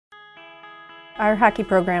Our hockey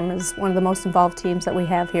program is one of the most involved teams that we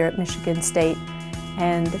have here at Michigan State.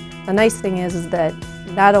 And the nice thing is that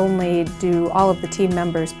not only do all of the team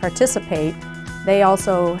members participate, they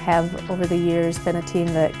also have, over the years, been a team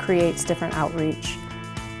that creates different outreach.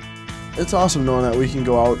 It's awesome knowing that we can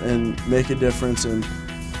go out and make a difference and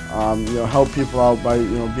help people out by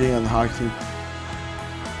being on the hockey team.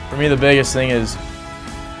 For me, the biggest thing is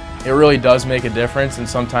it really does make a difference, and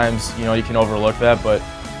sometimes you can overlook that, but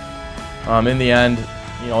in the end,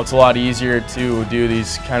 it's a lot easier to do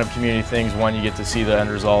these kind of community things when you get to see the end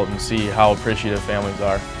result and see how appreciative families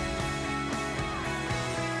are.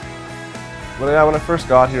 When I first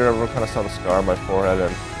got here, everyone kind of saw the scar on my forehead,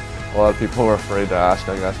 and a lot of people were afraid to ask,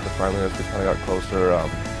 I guess, but finally as we kind of got closer,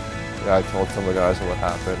 I told some of the guys what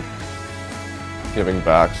happened. Giving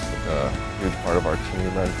back's a huge part of our team,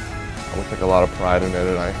 and we take a lot of pride in it,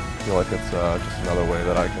 and I feel like it's just another way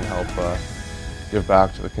that I can help give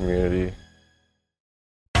back to the community.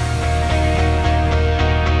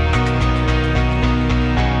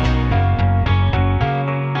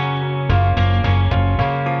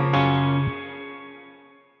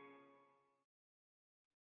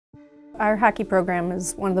 Our hockey program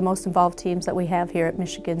is one of the most involved teams that we have here at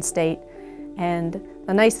Michigan State. And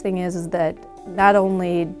the nice thing is that not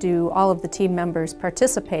only do all of the team members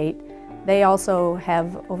participate, they also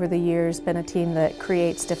have, over the years, been a team that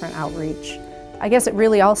creates different outreach. I guess it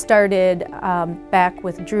really all started back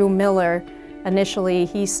with Drew Miller. Initially,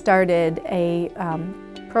 he started a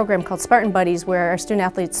program called Spartan Buddies, where our student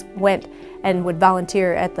athletes went and would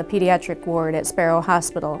volunteer at the pediatric ward at Sparrow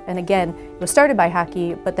Hospital. And again, it was started by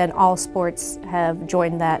hockey, but then all sports have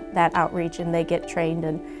joined that outreach, and they get trained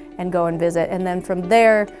and go and visit. And then from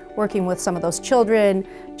there, working with some of those children,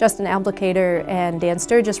 Justin Applicator and Dan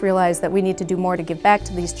Sturgis realized that we need to do more to give back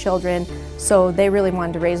to these children. So they really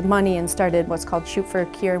wanted to raise money and started what's called Shoot for a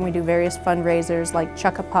Cure, and we do various fundraisers like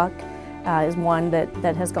Chuck a Puck is one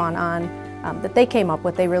that has gone on. That they came up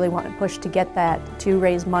with. They really want to push to get that to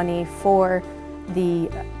raise money for the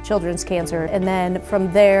children's cancer. And then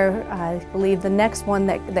from there, I believe the next one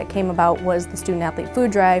that came about was the Student Athlete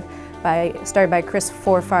Food Drive, started by Chris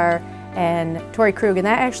Forfar and Tori Krug. And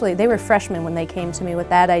that actually, they were freshmen when they came to me with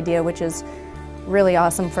that idea, which is really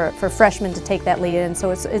awesome for freshmen to take that lead in. So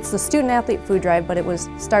it's the Student Athlete Food Drive, but it was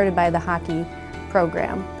started by the hockey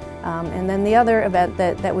program. And then the other event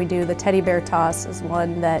that we do, the Teddy Bear Toss, is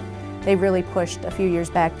one that they really pushed a few years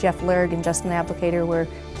back. Jeff Lerg and Justin Applicator were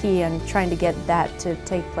key in trying to get that to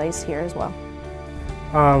take place here as well.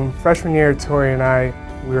 Freshman year, Tori and I,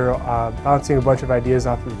 we were bouncing a bunch of ideas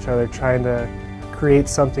off of each other, trying to create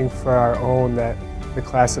something for our own that the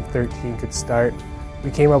class of 13 could start. We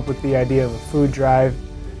came up with the idea of a food drive,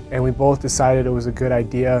 and we both decided it was a good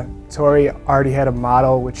idea. Tori already had a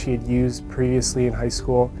model which he had used previously in high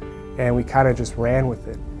school, and we kind of just ran with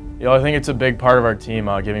it. I think it's a big part of our team,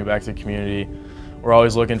 giving back to the community. We're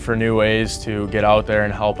always looking for new ways to get out there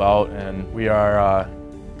and help out, and we are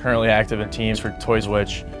currently active in teams for Toys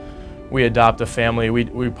Which we adopt a family.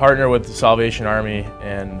 We partner with the Salvation Army,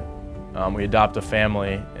 and we adopt a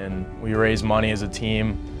family, and we raise money as a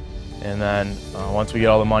team, and then once we get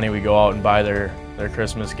all the money, we go out and buy their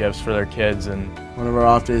Christmas gifts for their kids. And one of our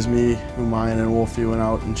off days, me, Humayan, and Wolfie went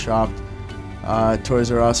out and shopped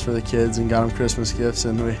Toys R Us for the kids and got them Christmas gifts,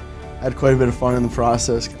 and we had quite a bit of fun in the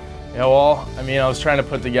process. Yeah, well, I was trying to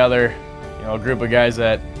put together, a group of guys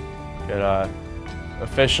that could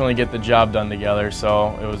efficiently get the job done together.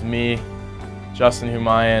 So it was me, Justin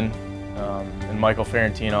Humayan, and Michael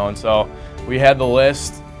Ferrantino, and so we had the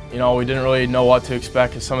list. We didn't really know what to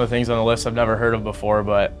expect because some of the things on the list I've never heard of before,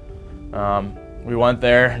 but we went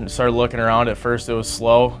there and started looking around. At first it was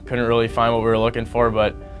slow, couldn't really find what we were looking for,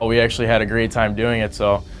 but we actually had a great time doing it.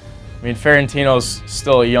 So Ferrantino's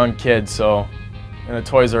still a young kid, so in the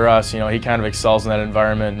Toys R Us, he kind of excels in that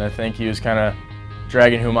environment, and I think he was kind of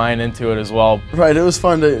dragging Humayan into it as well. Right, it was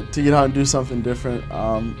fun to get out and do something different.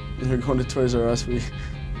 Going to Toys R Us, me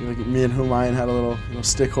and Humayan had a little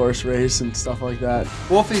stick horse race and stuff like that.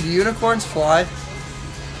 Wolfie, do unicorns fly?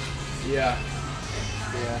 Yeah,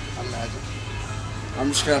 I imagine. I'm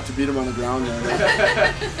just gonna have to beat him on the ground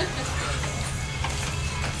there.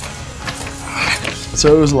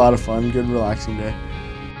 So it was a lot of fun, good relaxing day.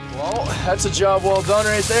 Well, that's a job well done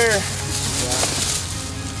right there. Yeah.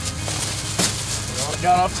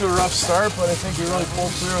 Got off to a rough start, but I think we really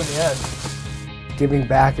pulled through in the end. Giving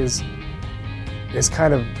back is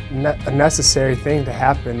kind of a necessary thing to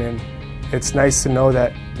happen, and it's nice to know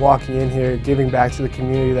that walking in here, giving back to the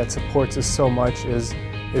community that supports us so much is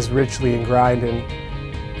richly ingrained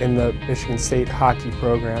in the Michigan State hockey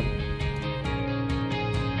program.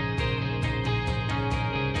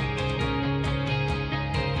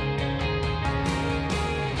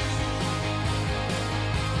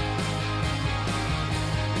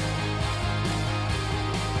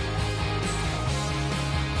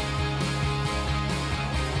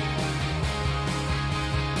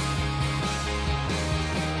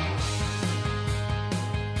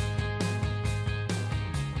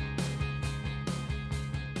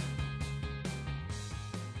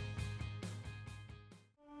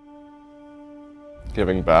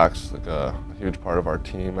 giving back's like a huge part of our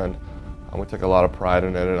team, and we take a lot of pride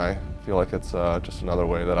in it, and I feel like it's just another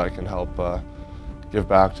way that I can help give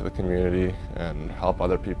back to the community and help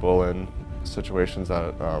other people in situations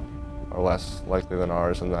that are less likely than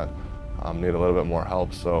ours and that need a little bit more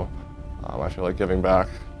help. So I feel like giving back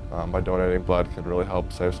by donating blood could really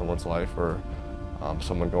help save someone's life, or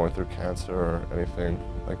someone going through cancer or anything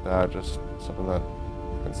like that, just something that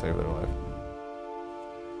can save their life.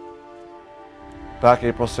 Back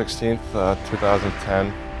April 16th,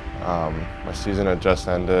 2010, my season had just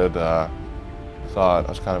ended. Thought I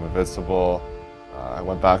was kind of invincible. I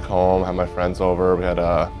went back home, had my friends over. We had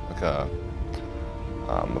a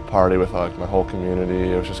party with like my whole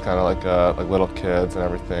community. It was just kind of like little kids and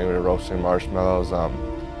everything. We were roasting marshmallows.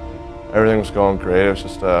 Everything was going great. It was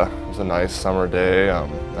just it was a nice summer day.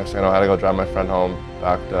 Next thing I know, I had to go drive my friend home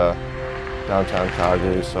back to downtown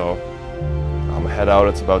Calgary. So I head out.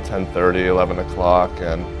 It's about 10:30, 11 o'clock,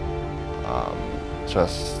 and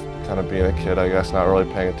just kind of being a kid, I guess, not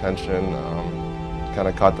really paying attention. Kind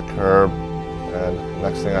of caught the curb, and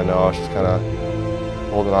next thing I know, I was just kind of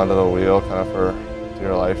holding onto the wheel, kind of for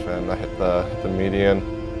dear life, and I hit the median.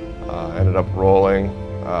 Ended up rolling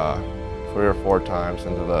 3 or 4 times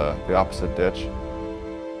into the opposite ditch.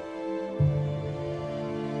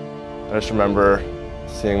 I just remember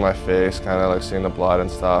seeing my face, kind of like seeing the blood and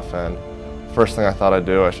stuff, and first thing I thought I'd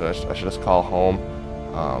do, I should just call home.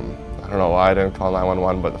 I don't know why I didn't call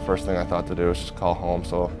 911, but the first thing I thought to do was just call home.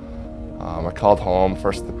 So I called home.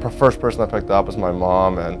 The first person I picked up was my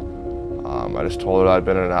mom, and I just told her I'd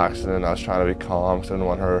been in an accident. I was trying to be calm because I didn't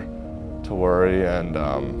want her to worry, and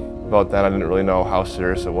about then I didn't really know how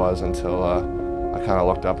serious it was until I kind of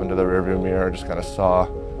looked up into the rearview mirror and just kind of saw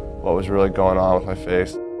what was really going on with my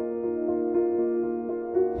face.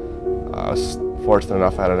 I was fortunate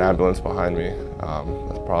enough I had an ambulance behind me.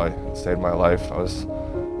 That probably saved my life. I was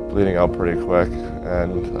bleeding out pretty quick,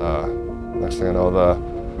 and next thing I know, the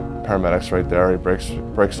paramedic's right there. He breaks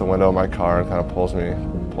the window of my car and kind of pulls me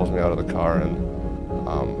out of the car, and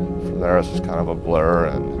from there it's just kind of a blur.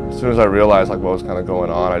 And as soon as I realized like what was kind of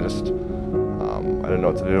going on, I didn't know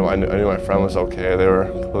what to do. I knew my friend was okay. They were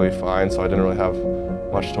completely fine, so I didn't really have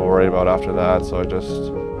much to worry about after that. So I was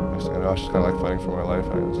just kind of like fighting for my life,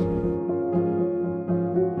 I guess.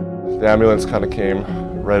 The ambulance kind of came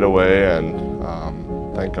right away, and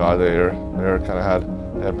thank God they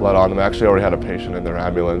had blood on them. They actually already had a patient in their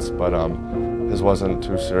ambulance, but his wasn't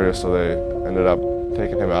too serious, so they ended up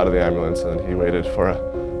taking him out of the ambulance, and he waited for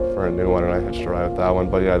a new one, and I hitched a ride with that one.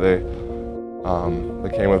 But yeah, they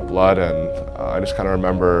came with blood, and I just kind of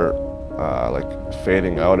remember like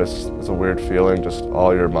fading out. It's a weird feeling. Just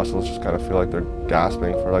all your muscles just kind of feel like they're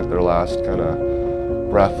gasping for like their last kind of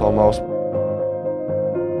breath almost.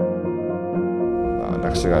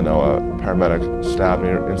 Next thing I know, a paramedic stabbed me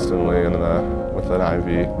instantly with an IV,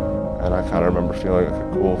 and I kind of remember feeling like a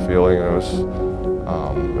cool feeling. It was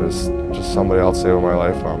just somebody else saving my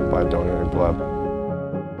life by donating blood.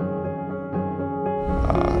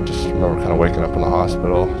 I just remember kind of waking up in the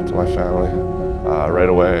hospital to my family right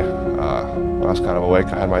away. When I was kind of awake,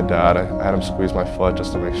 I had my dad. I had him squeeze my foot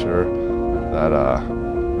just to make sure that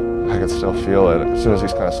I could still feel it. As soon as he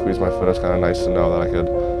kind of squeezed my foot, it was kind of nice to know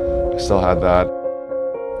that I still had that.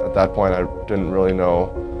 At that point, I didn't really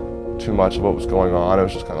know too much of what was going on. It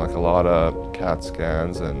was just kind of like a lot of CAT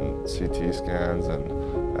scans and CT scans and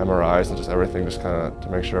MRIs and just everything, just kind of to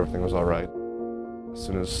make sure everything was all right. As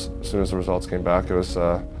soon as the results came back, it was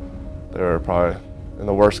they were probably, in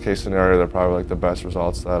the worst case scenario, they're probably like the best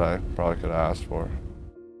results that I probably could have asked for.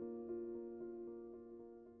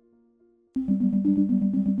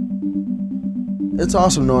 It's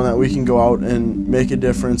awesome knowing that we can go out and make a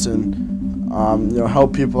difference and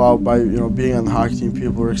help people out by being on the hockey team.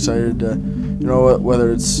 People are excited to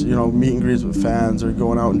whether it's meet and greets with fans or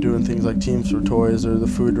going out and doing things like Teams for Toys or the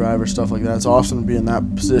food drive or stuff like that. It's awesome to be in that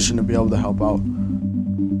position to be able to help out.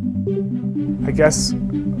 I guess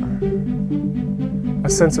a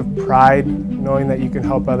sense of pride knowing that you can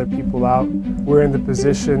help other people out. We're in the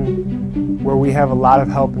position where we have a lot of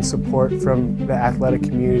help and support from the athletic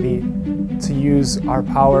community to use our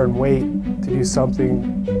power and weight to do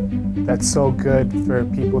something that's so good for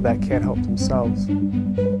people that can't help themselves.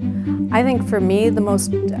 I think for me, the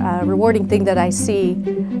most rewarding thing that I see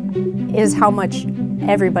is how much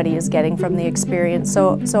everybody is getting from the experience.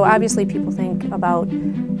 So obviously people think about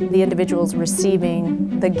the individuals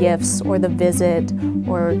receiving the gifts or the visit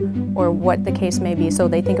or what the case may be, so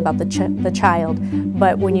they think about the child.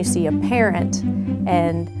 But when you see a parent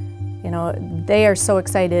and they are so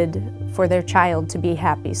excited for their child to be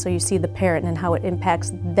happy. So you see the parent and how it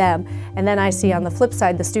impacts them. And then I see on the flip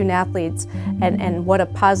side the student athletes and what a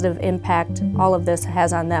positive impact all of this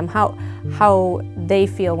has on them, how they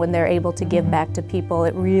feel when they're able to give back to people.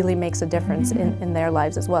 It really makes a difference in their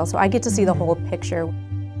lives as well. So I get to see the whole picture.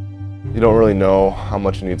 You don't really know how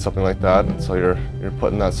much you need something like that until you're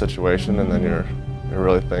put in that situation, and then you're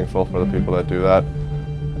really thankful for the people that do that.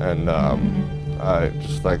 And I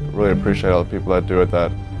just really appreciate all the people that do it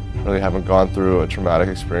that really haven't gone through a traumatic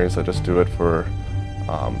experience, that just do it for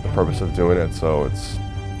the purpose of doing it. So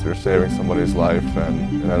you're saving somebody's life,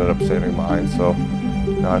 and it ended up saving mine. So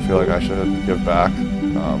now I feel like I should give back.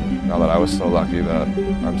 Now that I was so lucky that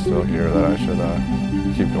I'm still here, that I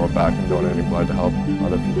should keep going back and donating blood to help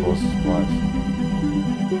other people's lives.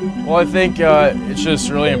 Well, I think it's just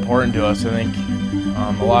really important to us. I think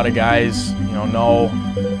a lot of guys, know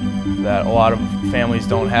that a lot of families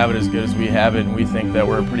don't have it as good as we have it, and we think that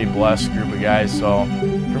we're a pretty blessed group of guys. So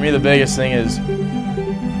for me, the biggest thing is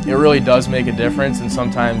it really does make a difference, and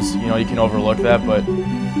sometimes you can overlook that, but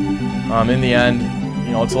in the end,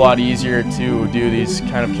 it's a lot easier to do these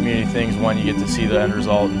kind of community things when you get to see the end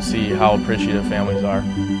result and see how appreciative families are.